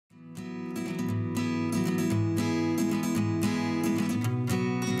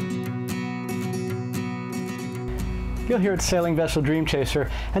Keel here at Sailing Vessel Dream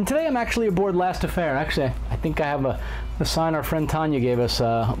Chaser, and today I'm actually aboard Last Affair. Actually, I think I have the sign our friend Tanya gave us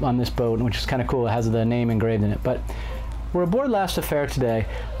on this boat, which is kind of cool. It has the name engraved in it. But we're aboard Last Affair today.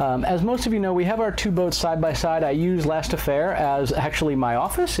 As most of you know, we have our two boats side by side. I use Last Affair as actually my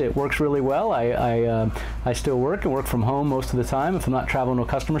office. It works really well. I still work and work from home most of the time if I'm not traveling to a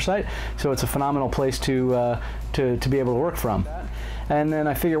customer site. So it's a phenomenal place to be able to work from. And then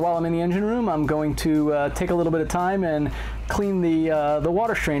I figure while I'm in the engine room, I'm going to take a little bit of time and clean the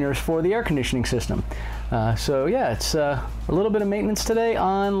water strainers for the air conditioning system. So yeah, it's a little bit of maintenance today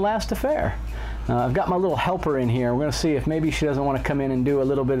on Last Affair. I've got my little helper in here. We're going to see if maybe she doesn't want to come in and do a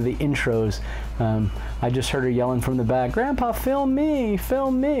little bit of the intros. I just heard her yelling from the back, "Grandpa, film me,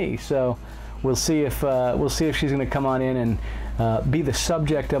 film me!" So we'll see if she's going to come on in and be the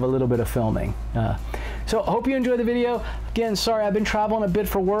subject of a little bit of filming. So hope you enjoy the video. Again, sorry, I've been traveling a bit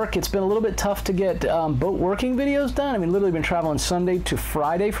for work. It's been a little bit tough to get boat working videos done. I mean, literally been traveling Sunday to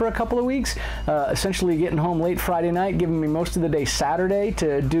Friday for a couple of weeks, essentially getting home late Friday night, giving me most of the day Saturday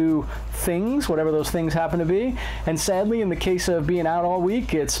to do things, whatever those things happen to be. And sadly, in the case of being out all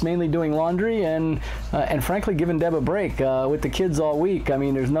week, it's mainly doing laundry and frankly, giving Deb a break with the kids all week. I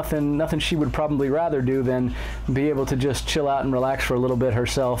mean, there's nothing she would probably rather do than be able to just chill out and relax for a little bit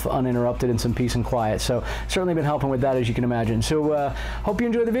herself, uninterrupted, in some peace and quiet. So certainly been helping with that, as you can imagine. So hope you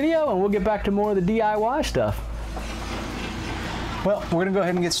enjoy the video, and we'll get back to more of the DIY stuff. Well, we're gonna go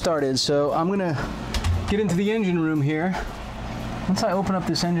ahead and get started. So I'm gonna get into the engine room here. Once I open up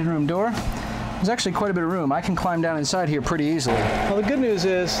this engine room door, there's actually quite a bit of room. I can climb down inside here pretty easily. Well, the good news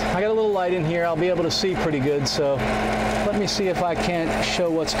is I got a little light in here. I'll be able to see pretty good. So let me see if I can't show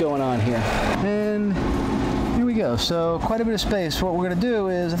what's going on here. And here we go. So quite a bit of space. What we're going to do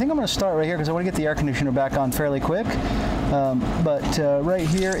is, I think I'm going to start right here because I want to get the air conditioner back on fairly quick. Right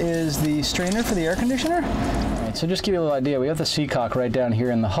here is the strainer for the air conditioner. All right, so just to give you a little idea, we have the seacock right down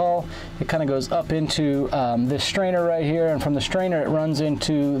here in the hull. It kind of goes up into this strainer right here, and from the strainer it runs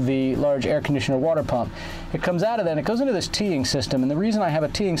into the large air conditioner water pump. It comes out of that and it goes into this teeing system, and the reason I have a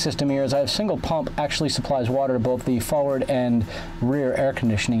teeing system here is I have a single pump actually supplies water to both the forward and rear air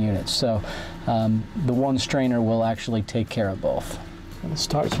conditioning units. So the one strainer will actually take care of both. And it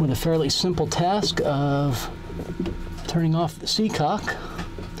starts with a fairly simple task of turning off the seacock,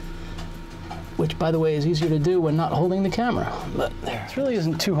 which, by the way, is easier to do when not holding the camera. But there, it really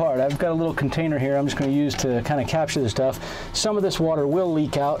isn't too hard. I've got a little container here I'm just going to use to kind of capture the stuff. Some of this water will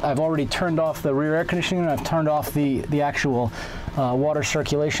leak out. I've already turned off the rear air conditioning, and I've turned off the actual water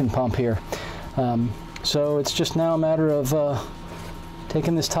circulation pump here. So it's just now a matter of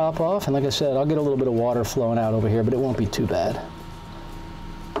taking this top off, and like I said, I'll get a little bit of water flowing out over here, but it won't be too bad.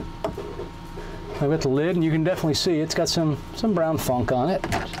 I've got the lid, and you can definitely see it's got some brown funk on it,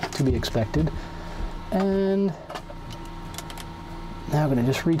 to be expected. And now I'm going to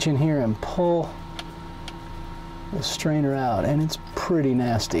just reach in here and pull the strainer out, and it's pretty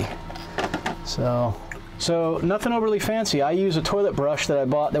nasty. So nothing overly fancy. I use a toilet brush that I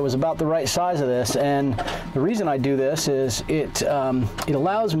bought that was about the right size of this, and the reason I do this is it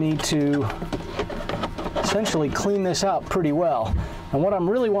allows me to essentially clean this out pretty well. And what I'm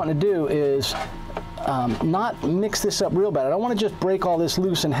really wanting to do is not mix this up real bad. I don't want to just break all this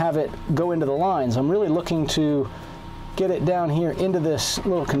loose and have it go into the lines. I'm really looking to get it down here into this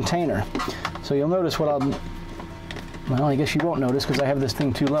little container. So you'll notice what well, I guess you won't notice because I have this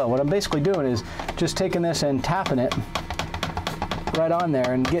thing too low. What I'm basically doing is just taking this and tapping it right on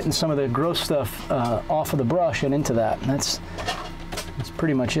there and getting some of the gross stuff off of the brush and into that. And that's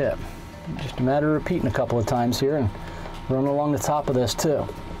pretty much it. Just a matter of repeating a couple of times here and running along the top of this too.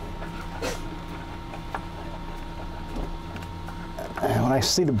 And when I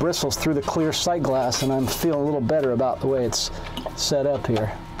see the bristles through the clear sight glass, and I'm feeling a little better about the way it's set up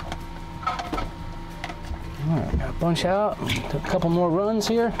here. All right, got a bunch out. Do a couple more runs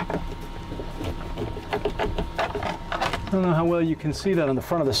here. I don't know how well you can see that on the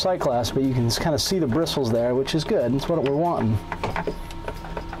front of the sight glass, but you can kind of see the bristles there, which is good. That's what we're wanting.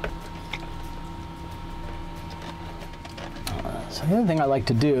 So the other thing I like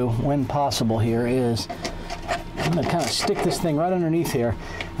to do, when possible here, is I'm going to kind of stick this thing right underneath here,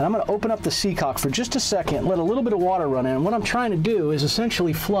 and I'm going to open up the seacock for just a second, let a little bit of water run in. And what I'm trying to do is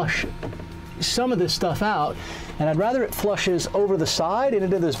essentially flush some of this stuff out, and I'd rather it flushes over the side and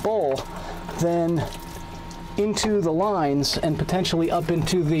into this bowl than into the lines and potentially up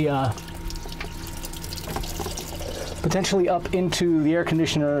into the air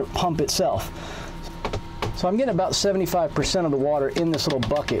conditioner pump itself. So I'm getting about 75% of the water in this little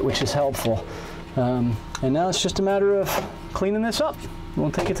bucket, which is helpful. And now it's just a matter of cleaning this up.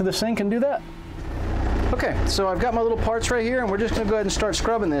 We'll take it to the sink and do that. Okay, so I've got my little parts right here, and we're just going to go ahead and start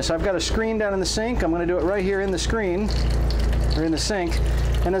scrubbing this. I've got a screen down in the sink. I'm going to do it right here in the screen, or in the sink.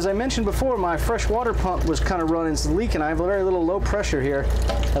 And as I mentioned before, my fresh water pump was kind of running, it's leaking. I have a very little low pressure here,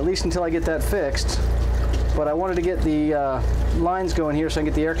 at least until I get that fixed. But I wanted to get the lines going here so I can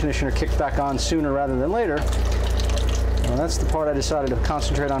get the air conditioner kicked back on sooner rather than later. Well, that's the part I decided to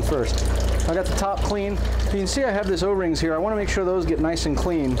concentrate on first. I got the top clean. You can see I have this O-rings here. I want to make sure those get nice and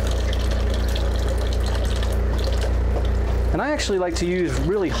clean. And I actually like to use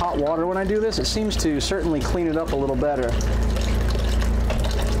really hot water when I do this. It seems to certainly clean it up a little better.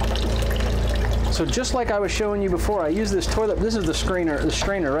 So just like I was showing you before, I use this toilet. This is the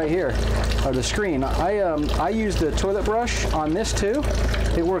strainer right here, or the screen. I use the toilet brush on this too.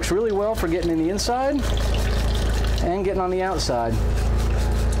 It works really well for getting in the inside and getting on the outside.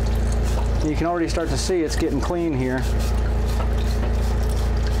 You can already start to see it's getting clean here.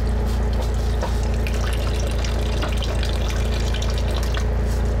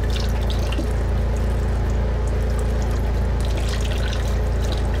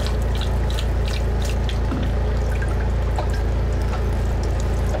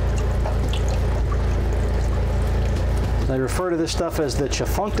 I refer to this stuff as the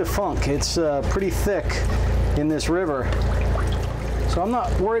chafunk de funk. It's pretty thick in this river. So I'm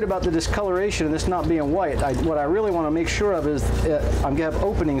not worried about the discoloration and this not being white. What I really want to make sure of is I'm going to have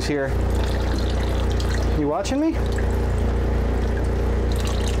openings here. You watching me?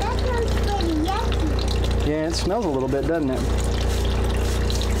 That sounds pretty yucky. Yeah, it smells a little bit, doesn't it?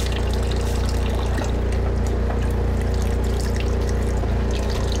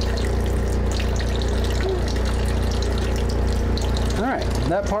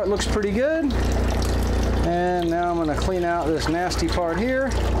 That part looks pretty good. And now I'm going to clean out this nasty part here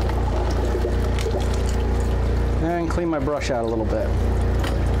and clean my brush out a little bit.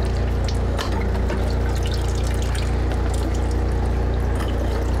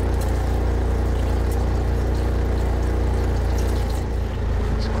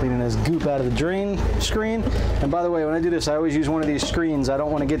 Just cleaning this goop out of the drain screen. And by the way, when I do this, I always use one of these screens. I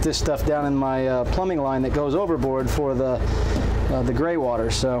don't want to get this stuff down in my plumbing line that goes overboard for the gray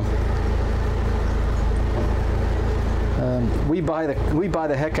water. So we buy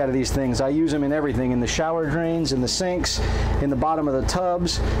the heck out of these things. I use them in everything, in the shower drains, in the sinks, in the bottom of the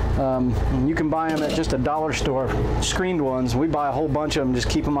tubs. You can buy them at just a dollar store, screened ones. We buy a whole bunch of them, just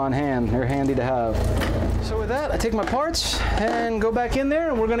keep them on hand. They're handy to have. So with that, I take my parts and go back in there,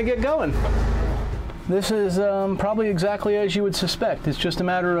 and we're going to get going. This is probably exactly as you would suspect. It's just a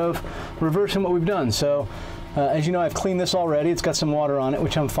matter of reversing what we've done. So as you know, I've cleaned this already. It's got some water on it,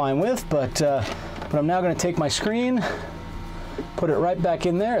 which I'm fine with, but I'm now going to take my screen, put it right back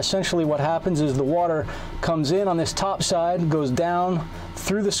in there. Essentially what happens is the water comes in on this top side, goes down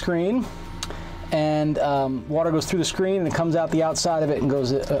through the screen, and water goes through the screen and it comes out the outside of it and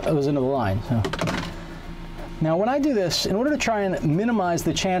goes into the line. So. Now when I do this, in order to try and minimize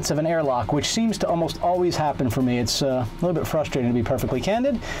the chance of an airlock, which seems to almost always happen for me, it's a little bit frustrating to be perfectly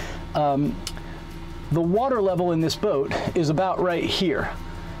candid. The water level in this boat is about right here.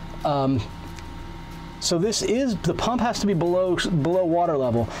 So the pump has to be below water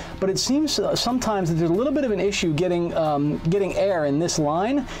level, but it seems sometimes that there's a little bit of an issue getting air in this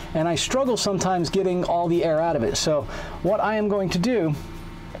line, and I struggle sometimes getting all the air out of it. So what I am going to do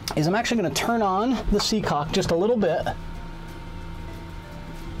is I'm actually going to turn on the seacock just a little bit.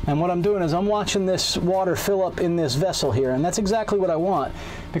 And what I'm doing is I'm watching this water fill up in this vessel here, and that's exactly what I want,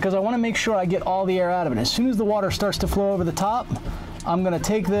 because I want to make sure I get all the air out of it. As soon as the water starts to flow over the top, I'm going to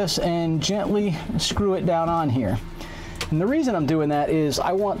take this and gently screw it down on here. And the reason I'm doing that is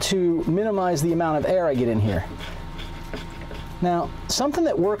I want to minimize the amount of air I get in here. Now, something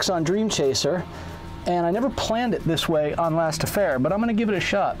that works on Dream Chaser, and I never planned it this way on Last Affair, but I'm going to give it a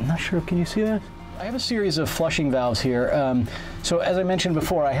shot. I'm not sure, can you see that? I have a series of flushing valves here. So as I mentioned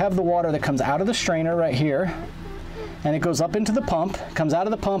before, I have the water that comes out of the strainer right here, and it goes up into the pump, comes out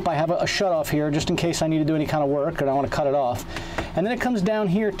of the pump. I have a shutoff here just in case I need to do any kind of work and I want to cut it off. And then it comes down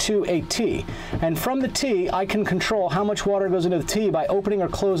here to a T. And from the T, I can control how much water goes into the T by opening or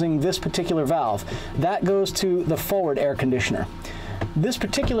closing this particular valve. That goes to the forward air conditioner. This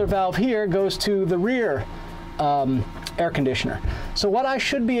particular valve here goes to the rear air conditioner. So what I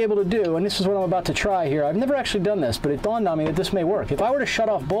should be able to do, and this is what I'm about to try here, I've never actually done this, but it dawned on me that this may work. If I were to shut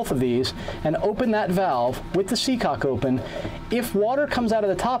off both of these and open that valve with the seacock open, if water comes out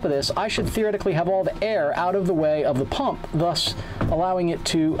of the top of this, I should theoretically have all the air out of the way of the pump, thus allowing it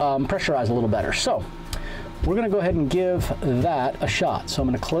to pressurize a little better. So we're going to go ahead and give that a shot. So I'm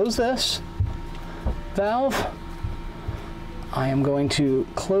going to close this valve. I am going to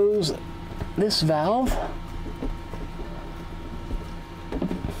close this valve.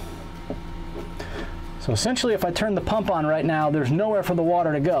 So essentially, if I turn the pump on right now, there's nowhere for the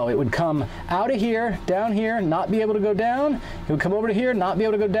water to go. It would come out of here, down here, not be able to go down. It would come over to here, not be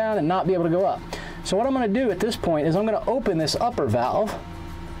able to go down, and not be able to go up. So what I'm going to do at this point is I'm going to open this upper valve,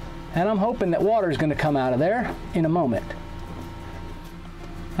 and I'm hoping that water is going to come out of there in a moment.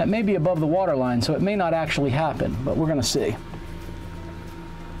 That may be above the water line, so it may not actually happen, but we're going to see.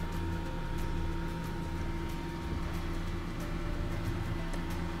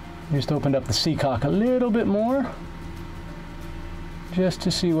 Just opened up the seacock a little bit more, just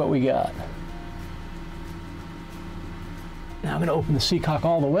to see what we got. Now I'm going to open the seacock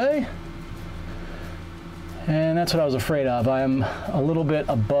all the way, and that's what I was afraid of. I am a little bit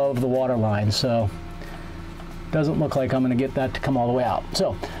above the water line, so it doesn't look like I'm going to get that to come all the way out.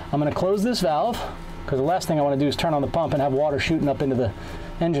 So I'm going to close this valve, because the last thing I want to do is turn on the pump and have water shooting up into the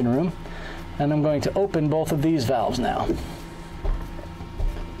engine room. And I'm going to open both of these valves now.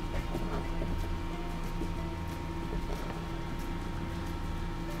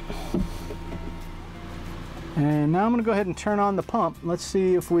 And now I'm going to go ahead and turn on the pump. Let's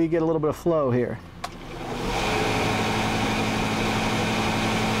see if we get a little bit of flow here.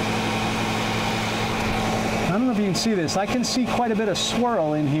 I don't know if you can see this. I can see quite a bit of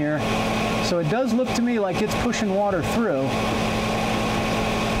swirl in here. So it does look to me like it's pushing water through.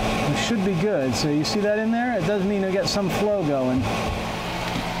 It should be good. So you see that in there? It does mean we got some flow going.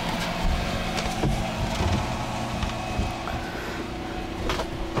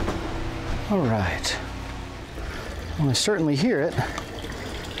 All right. Well, I certainly hear it.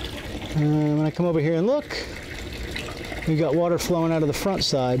 When I come over here and look, we got water flowing out of the front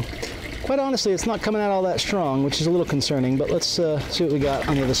side. Quite honestly, it's not coming out all that strong, which is a little concerning, but let's see what we got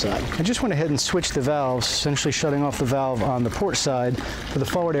on the other side. I just went ahead and switched the valves, essentially shutting off the valve on the port side for the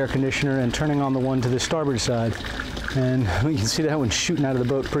forward air conditioner and turning on the one to the starboard side. And we can see that one's shooting out of the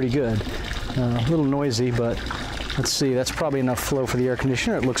boat pretty good. A little noisy, but let's see, that's probably enough flow for the air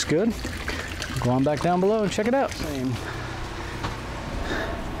conditioner. It looks good. Go on back down below and check it out.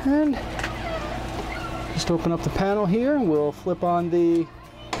 And just open up the panel here. We'll flip on the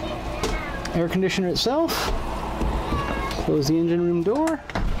air conditioner itself. Close the engine room door.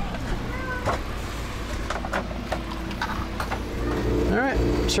 All right,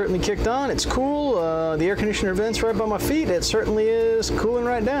 certainly kicked on. It's cool. The air conditioner vents right by my feet. It certainly is cooling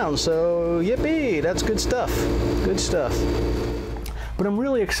right down. So yippee, that's good stuff. Good stuff. But I'm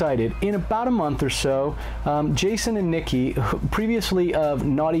really excited. In about a month or so, Jason and Nikki, previously of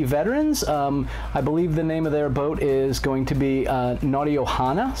Naughty Veterans, I believe the name of their boat is going to be Naughty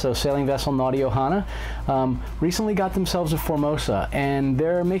Ohana, so sailing vessel Naughty Ohana, recently got themselves a Formosa, and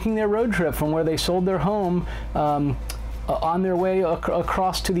they're making their road trip from where they sold their home on their way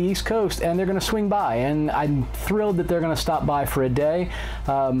across to the East Coast, and they're going to swing by, and I'm thrilled that they're going to stop by for a day.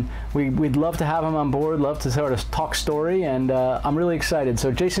 We'd love to have them on board, love to sort of talk story, and I'm really excited. So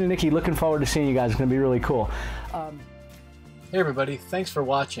Jason and Nikki, looking forward to seeing you guys. It's going to be really cool. Hey everybody, thanks for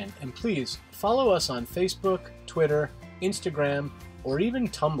watching, and please follow us on Facebook, Twitter, Instagram, or even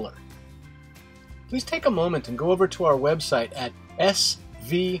Tumblr. Please take a moment and go over to our website at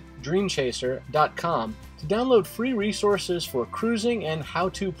svdreamchaser.com to download free resources for cruising and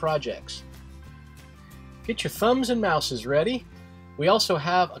how-to projects. Get your thumbs and mouses ready. We also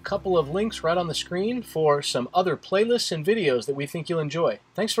have a couple of links right on the screen for some other playlists and videos that we think you'll enjoy.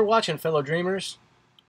 Thanks for watching, fellow dreamers.